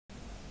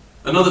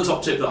Another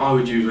top tip that I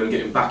would use when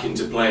getting back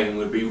into playing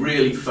would be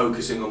really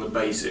focusing on the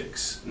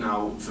basics.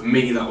 Now, for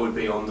me, that would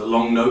be on the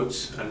long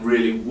notes and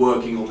really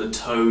working on the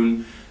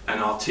tone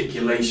and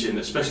articulation,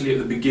 especially at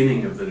the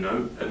beginning of the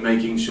note, and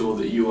making sure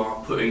that you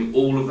are putting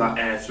all of that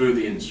air through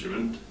the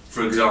instrument.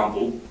 For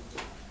example,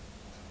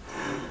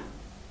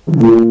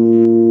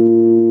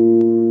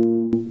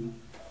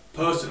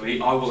 personally,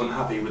 I wasn't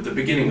happy with the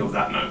beginning of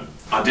that note.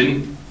 I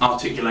didn't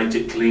articulate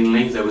it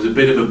cleanly, there was a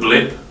bit of a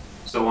blip.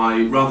 So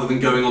rather than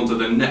going on to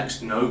the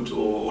next note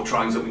or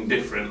trying something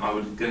different, I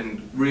would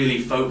then really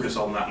focus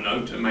on that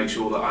note and make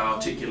sure that I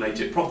articulate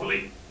it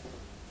properly.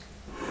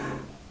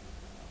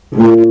 I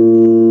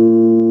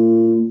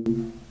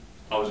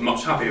was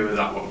much happier with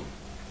that one.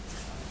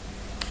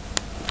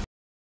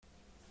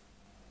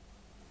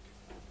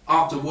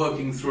 After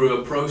working through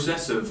a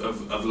process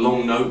of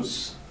long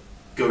notes,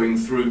 going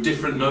through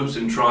different notes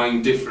and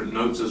trying different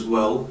notes as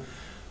well,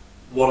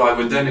 what I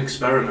would then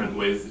experiment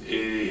with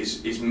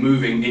is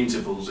moving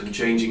intervals and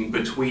changing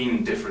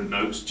between different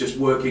notes, just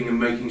working and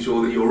making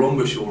sure that your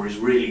embouchure is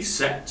really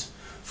set.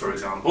 For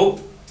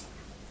example,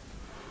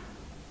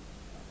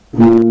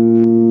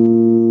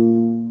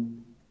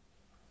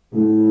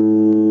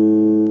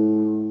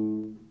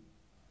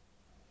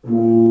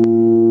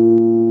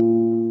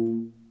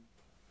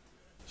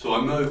 so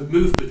I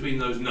moved between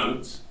those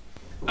notes,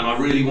 and I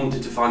really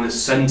wanted to find the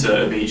centre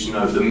of each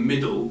note, the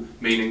middle,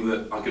 meaning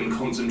that I can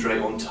concentrate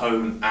on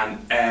tone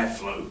and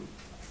airflow.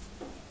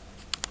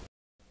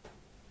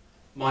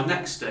 My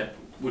next step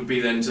would be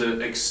then to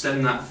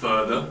extend that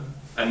further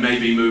and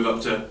maybe move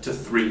up to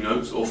 3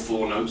 notes or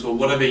 4 notes or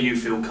whatever you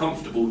feel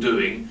comfortable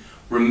doing,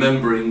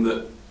 remembering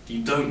that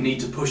you don't need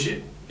to push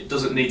it. It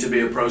doesn't need to be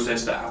a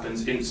process that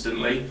happens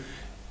instantly.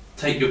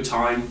 Take your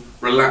time,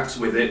 relax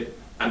with it,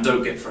 and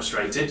don't get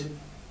frustrated.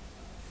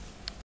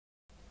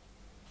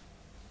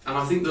 And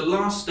I think the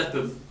last step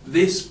of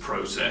this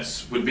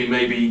process would be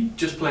maybe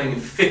just playing a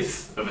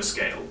fifth of a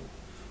scale,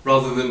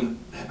 rather than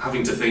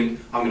having to think,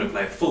 I'm going to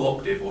play a full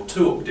octave or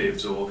 2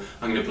 octaves, or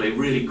I'm going to play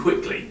really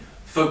quickly,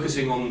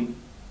 focusing on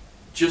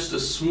just a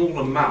small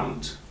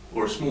amount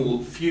or a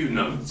small few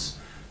notes,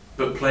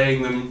 but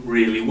playing them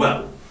really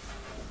well.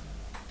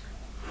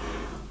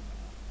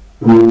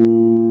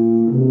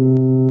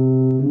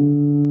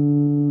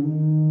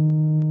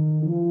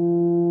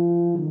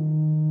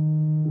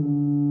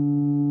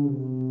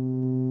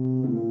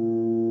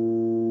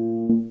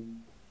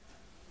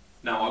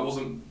 Now, I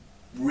wasn't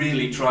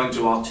really trying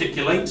to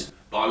articulate,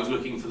 but I was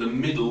looking for the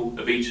middle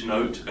of each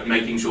note and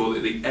making sure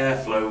that the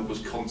airflow was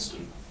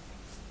constant.